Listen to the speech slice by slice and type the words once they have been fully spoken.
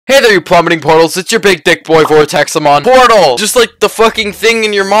Hey there, you plummeting portals. It's your big dick boy Vortexamon. Portal! Just like the fucking thing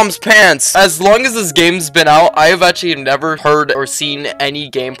in your mom's pants. As long as this game's been out, I have actually never heard or seen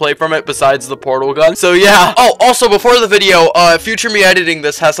any gameplay from it besides the portal gun. So yeah. Oh, also before the video, future me editing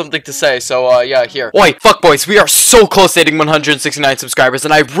this has something to say. So yeah, here. Oi, fuck boys, we are so close to hitting 169 subscribers,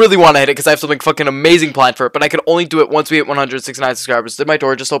 and I really want to hit it because I have something fucking amazing planned for it, but I can only do it once we hit 169 subscribers. Did my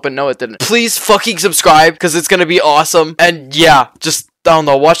door just open? No, it didn't. Please fucking subscribe because it's gonna be awesome. And yeah, just I don't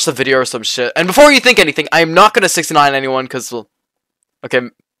know, watch the video or some shit. And before you think anything, I am not gonna 69 anyone, because, well, okay,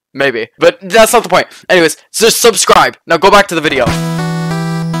 maybe. But that's not the point. Anyways, just subscribe. Now go back to the video.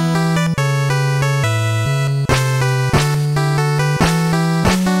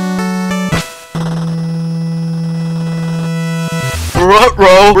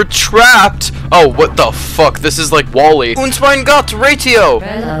 Ruh-roh, we're trapped! Oh, what the fuck? This is like Wall-E. Uns mein Gott, Ratio!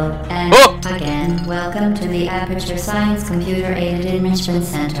 Hello, and again, welcome to the Aperture Science Computer-Aided Enrichment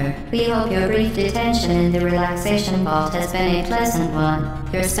Center. We hope your brief detention in the relaxation vault has been a pleasant one.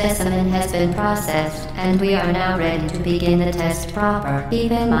 Your specimen has been processed, and we are now ready to begin the test proper.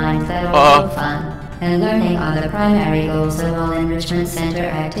 Keep in mind that although fun and learning are the primary goals of all Enrichment Center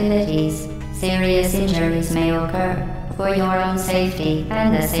activities, serious injuries may occur. For your own safety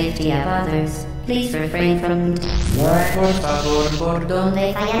and the safety of others, please refrain from... What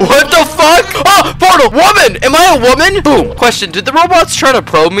the fuck? Oh, portal! Woman! Am I a woman? Boom! Question, did the robots try to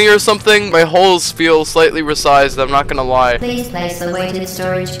probe me or something? My holes feel slightly resized, I'm not gonna lie. Please place the weighted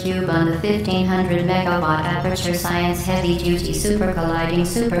storage cube on the 1500 megawatt Aperture Science Heavy Duty Super Colliding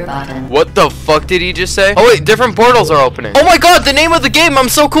Super Button. What the fuck did he just say? Oh wait, different portals are opening. Oh my god, the name of the game, I'm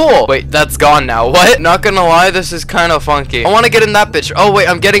so cool! Wait, that's gone now. What? Not gonna lie, this is kind of funky. I wanna get in that bitch. Oh wait,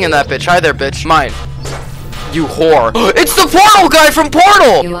 I'm getting in that bitch. Hi there, bitch. Mine. You whore. It's the portal guy from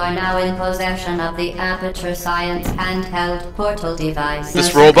Portal! You are now in possession of the Aperture Science handheld portal device.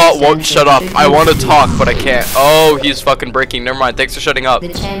 This robot won't shut up. I want to talk, but I can't. Oh, he's fucking breaking. Never mind. Thanks for shutting up. The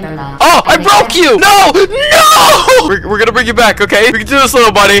chamber lock. Oh, I broke you! No! No! We're gonna bring you back, okay? We can do this,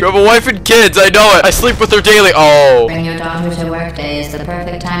 little buddy. You have a wife and kids. I know it. I sleep with her daily. Oh. Bring your daughter to work day is the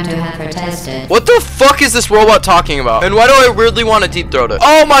perfect time to have her tested. What the fuck is this robot talking about? And why do I weirdly want to deep throat it?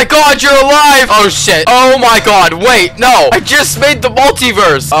 Oh my god, you're alive! Oh shit. Oh my god, wait, no! I just made the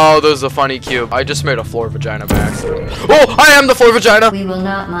multiverse! Oh, there's a funny cube. I just made a floor vagina by accident. Oh, I am the floor vagina! We will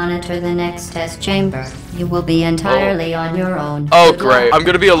not monitor the next test chamber. You will be entirely on your own. Oh, great. I'm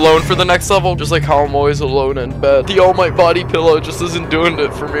gonna be alone for the next level, just like how I'm always alone in bed. The All Might Body pillow just isn't doing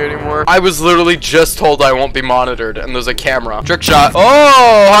it for me anymore. I was literally just told I won't be monitored, and there's a camera. Trick shot.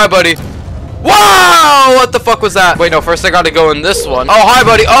 Oh, hi, buddy. Wow! What the fuck was that? Wait, no, first I gotta go in this one. Oh, hi,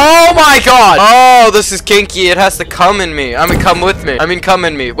 buddy. Oh, my God. Oh, this is kinky. It has to come in me. I mean, come with me. I mean, come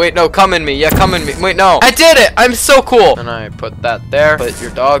in me. Wait, no, come in me. Yeah, come in me. Wait, no. I did it. I'm so cool. And I put that there. Put your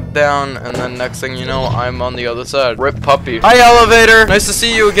dog down. And then next thing you know, I'm on the other side. Rip puppy. Hi, elevator. Nice to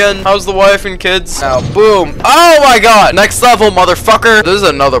see you again. How's the wife and kids? Now, boom. Oh, my God. Next level, motherfucker. There's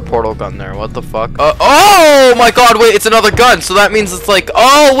another portal gun there. What the fuck? Oh, my God. Wait, it's another gun. So that means it's like,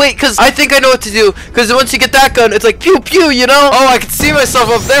 oh, wait, because I think I know what to do, because once you get that gun, it's like pew pew, you know? Oh, I can see myself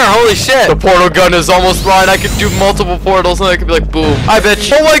up there. Holy shit. The portal gun is almost mine. I could do multiple portals and I could be like, boom. Hi,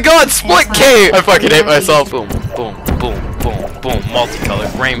 bitch. Oh my god, split K. I fucking hate myself. Boom, boom, boom, boom, boom.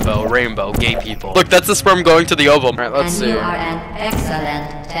 Multicolored, rainbow, rainbow, gay people. Look, that's the sperm going to the ovum. Alright, let's see. You are an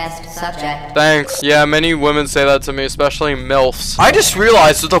excellent test subject. Thanks. Yeah, many women say that to me, especially MILFs. I just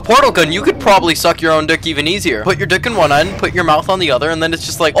realized with a portal gun, you could probably suck your own dick even easier. Put your dick in one end, put your mouth on the other, and then it's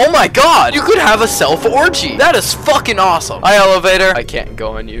just like, oh my god, you could have a self-orgy. That is fucking awesome. Hi, elevator. I can't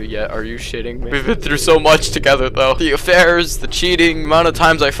go on you yet. Are you shitting me? We've been through so much together, though. The affairs, the cheating, amount of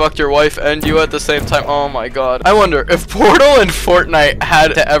times I fucked your wife and you at the same time. Oh my god. I wonder, if Portal and Fortnite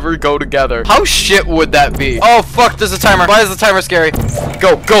had to ever go together, how shit would that be? Oh, fuck, there's a timer. Why is the timer scary?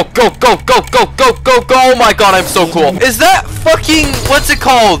 Go, go, go, go, go, go, go, go, go. Oh my god, I'm so cool. Is that fucking, what's it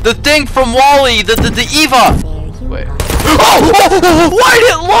called? The thing from Wall-E, the Eva. Wait. Oh, why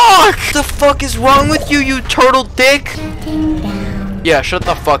did it lock? The fuck is wrong with you, you turtle dick? Yeah, shut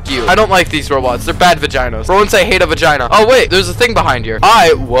the fuck you. I don't like these robots. They're bad vaginas. For once, I hate a vagina. Oh, wait, there's a thing behind here.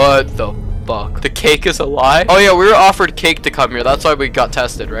 What the fuck? The cake is a lie? Oh, yeah, we were offered cake to come here. That's why we got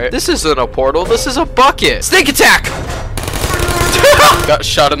tested, right? This isn't a portal. This is a bucket. Snake attack! Got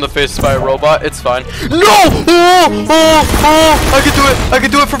shot in the face by a robot. It's fine. No! I can do it. I can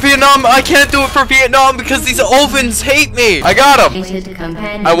do it for Vietnam. I can't do it for Vietnam because these ovens hate me. I got him.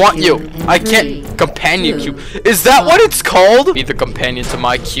 I want you. I can't. Companion cube. Is that what it's called? Be the companion to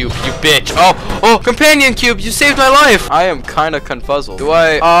my cube, you bitch. Oh, companion cube. You saved my life. I am kind of confuzzled. Do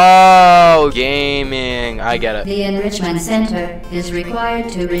I? Oh, gaming. I get it. The Enrichment Center is required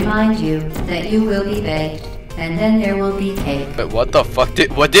to remind you that you will be baked. And then there will be cake. But what the fuck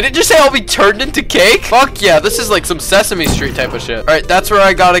did it just say? I'll be turned into cake? Fuck yeah, this is like some Sesame Street type of shit. All right, that's where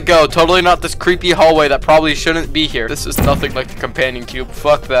I gotta go. Totally not this creepy hallway that probably shouldn't be here. This is nothing like the companion cube.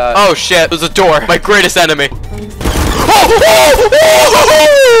 Fuck that. Oh shit, there's a door. My greatest enemy.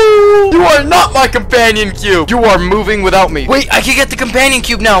 You are not my companion cube. You are moving without me. Wait, I can get the companion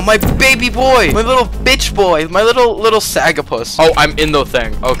cube now. My baby boy. My little bitch boy. My little sagapus. Oh, I'm in the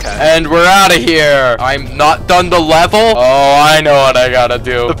thing. Okay. And we're out of here. I'm not done the level. Oh, I know what I gotta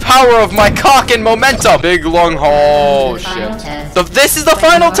do. The power of my cock and momentum. Big long hole. Shit. This is the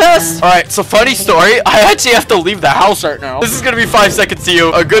final test. All right, so funny story. I actually have to leave the house right now. This is gonna be 5 seconds to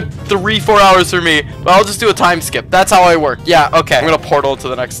you. A good 3-4 hours for me. But I'll just do a time skip. That's how I work. Yeah, okay. I'm gonna portal to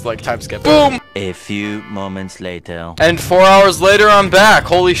the next, like, time skip. Boom! A few moments later. And 4 hours later, I'm back.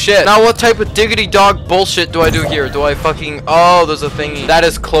 Holy shit. Now, what type of diggity dog bullshit do I do here? Do I fucking... Oh, there's a thingy. That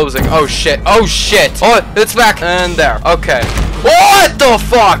is closing. Oh, shit. Oh, shit. Oh, it's back. And there. Okay. What the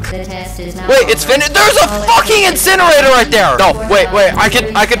fuck? The test is now Wait, it's finished. There's a fucking incinerator right there. No, wait. I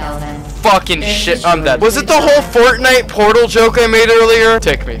could... Fucking shit, I'm dead. Was it the whole Fortnite portal joke I made earlier?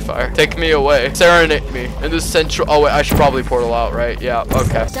 Take me, fire. Take me away. Serenade me. In this central... Oh, wait, I should probably portal out, right? Yeah,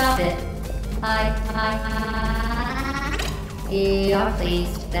 okay. Stop it. We are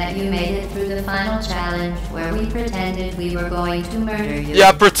pleased that you made it through the final challenge where we pretended we were going to murder you.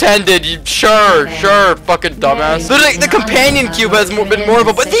 Yeah, pretended. You sure, fucking dumbass. The companion cube has been more of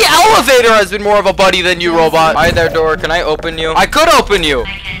a... But the elevator has been more of a buddy than you, robot. Hi there, door. Can I open you? I could open you.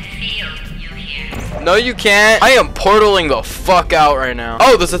 No, you can't. I am portaling the fuck out right now.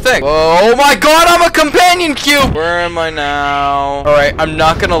 Oh, there's a thing. Oh my god, I'm a companion cube. Where am I now? All right, I'm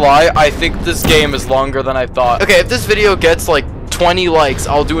not gonna lie. I think this game is longer than I thought. Okay, if this video gets like 20 likes,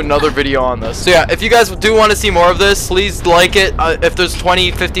 I'll do another video on this. So yeah, if you guys do want to see more of this, please like it. If there's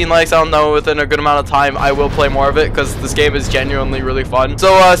 15 likes, I don't know, within a good amount of time, I will play more of it because this game is genuinely really fun.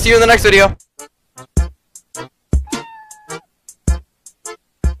 So see you in the next video.